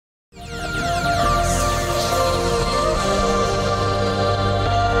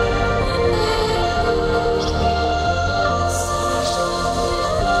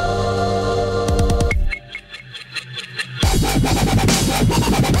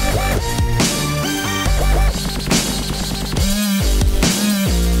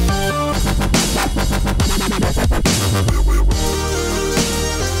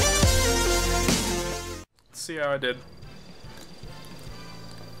how I did.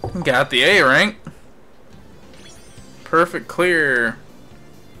 Got the A rank. Perfect clear.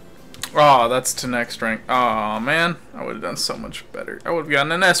 Oh, that's to next rank. Oh man, I would have done so much better. I would have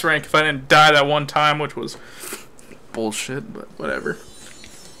gotten an S rank if I didn't die that one time, which was bullshit, but whatever.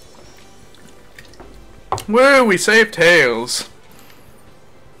 Woo, we saved Tails.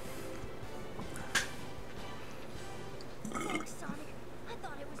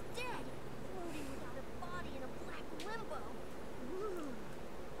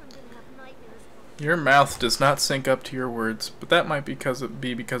 Your mouth does not sync up to your words, but that might be because of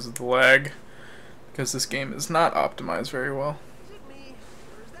the lag, because this game is not optimized very well.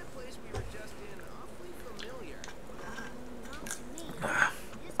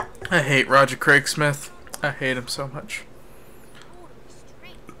 I hate Roger Craig Smith. I hate him so much.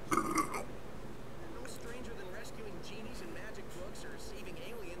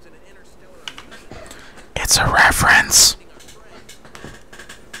 It's a reference.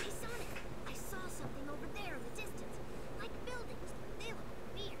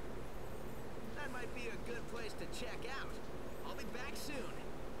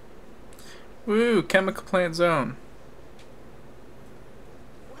 Woo, chemical plant zone.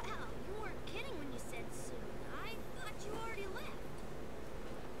 Wow, you weren't kidding when you said soon. I thought you already left.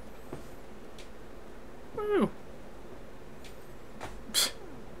 Woo.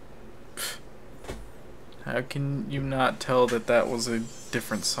 How can you not tell that that was a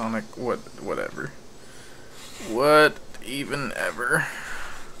different Sonic? Whatever. What even ever.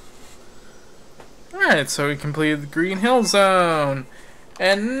 Alright, so we completed the Green Hill Zone.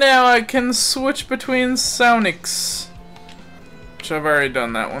 And now I can switch between Sonics. Which I've already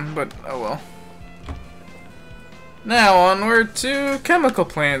done that one, but oh well. Now onward to Chemical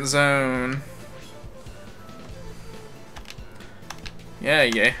Plant Zone.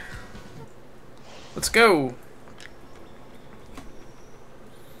 Yeah. Let's go.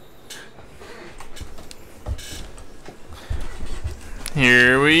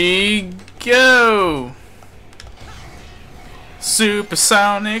 Here we go.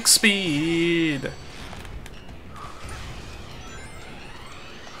 Supersonic speed.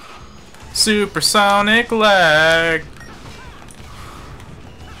 Supersonic lag.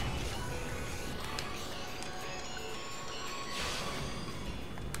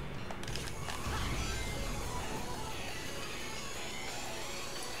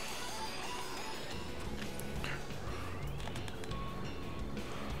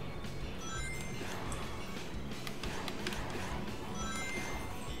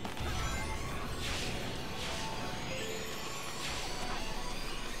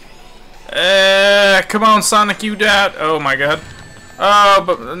 Come on, Sonic, you doubt. Oh my god. Oh,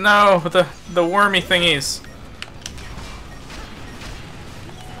 but no, the wormy thingies.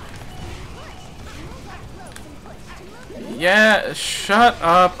 Yeah, shut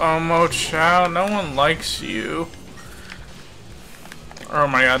up, Omo Chow. No one likes you. Oh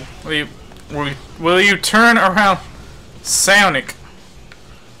my god. Will you turn around, Sonic?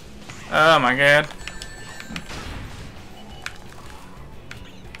 Oh my god.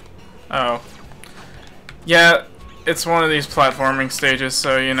 Oh. Yeah, it's one of these platforming stages,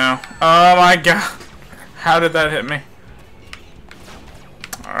 so you know. Oh my god. How did that hit me?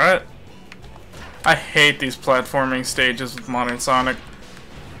 Alright. I hate these platforming stages with Modern Sonic.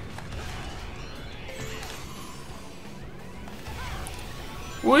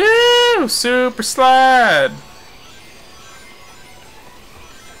 Woo! Super slide!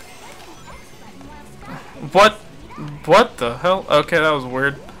 What the hell? Okay, that was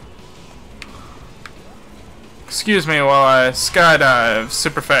weird. Excuse me while I skydive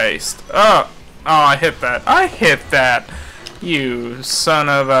super faced. Oh, I hit that. I hit that. You son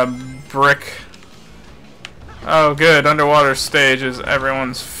of a brick. Oh, good. Underwater stage is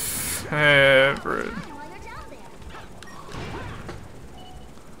everyone's favorite.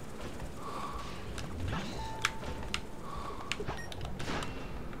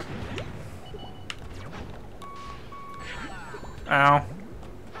 Ow.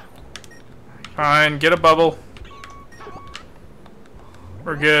 Fine, get a bubble.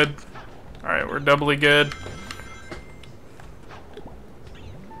 We're good. Alright, we're doubly good.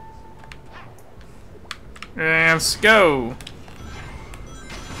 And let's go.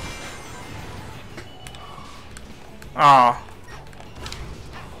 Oh.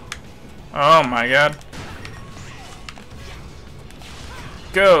 Oh my god.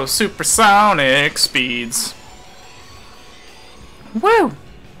 Go supersonic speeds. Woo!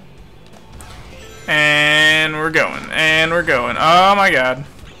 And we're going. And we're going. Oh my god.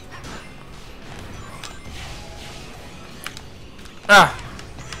 Ah.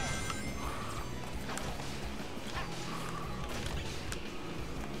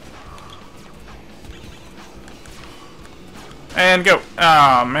 And go.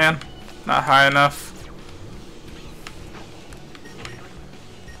 Oh man, not high enough.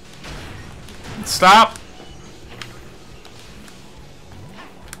 Stop.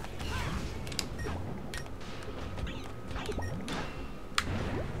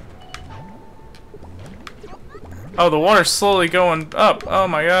 Oh, the water's slowly going up. Oh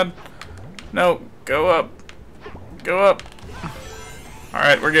my god. No, go up. Go up.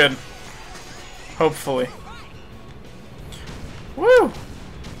 Alright, we're good. Hopefully. Woo!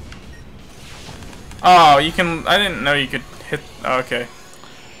 Oh, you can... I didn't know you could hit... Oh, okay.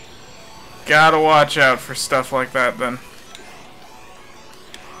 Gotta watch out for stuff like that then.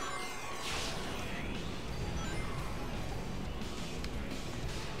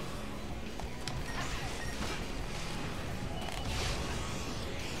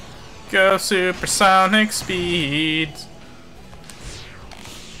 Go supersonic speeds.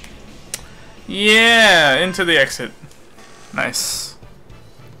 Yeah, into the exit. Nice.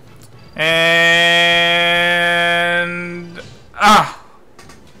 And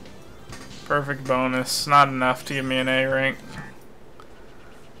perfect bonus. Not enough to give me an A rank.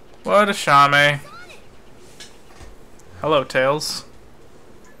 What a shame. Hello, Tails.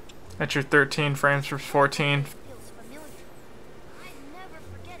 At your 13 frames for 14.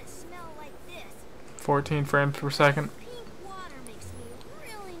 14 frames per second. Pink water makes me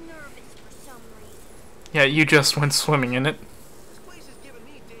really nervous for some reason. Yeah, you just went swimming in it. This place is giving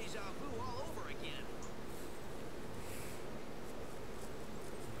me deja vu all over again.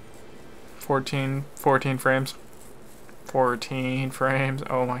 14 frames. 14 frames.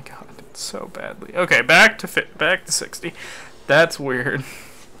 Oh my god, it's so badly. Okay, back to 60. That's weird.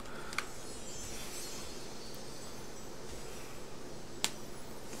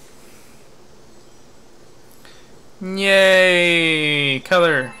 Yay!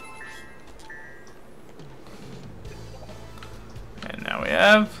 Color. And now we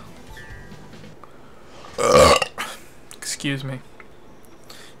have... Excuse me.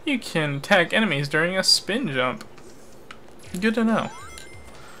 You can attack enemies during a spin jump. Good to know.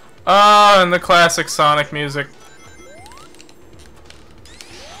 Oh, and the classic Sonic music.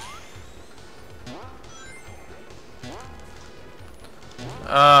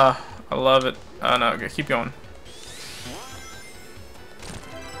 I love it. Oh no, okay, keep going.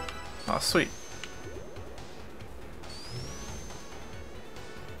 Oh, sweet.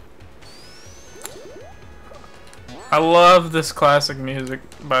 I love this classic music,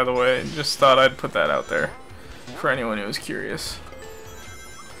 by the way. Just thought I'd put that out there for anyone who was curious.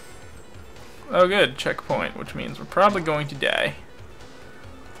 Oh good, checkpoint, which means we're probably going to die.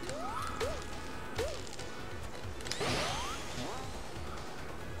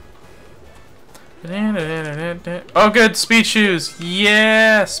 Oh good, speed shoes!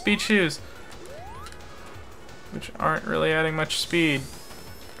 Yeah, speed shoes! Which aren't really adding much speed.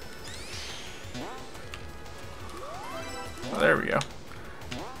 Oh, there we go.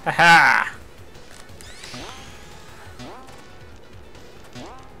 Haha!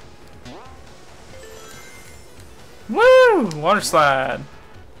 Woo! Water slide!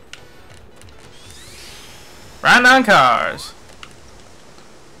 Riding on cars!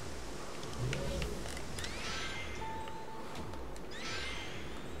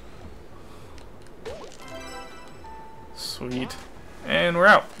 Sweet. And we're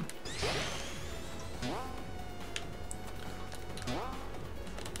out.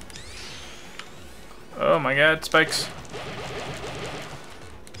 Oh my god, spikes.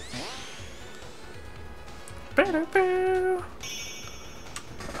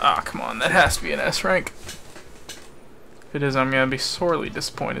 Ah, come on, that has to be an S rank. If it is, I'm gonna be sorely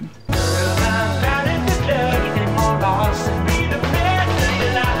disappointed.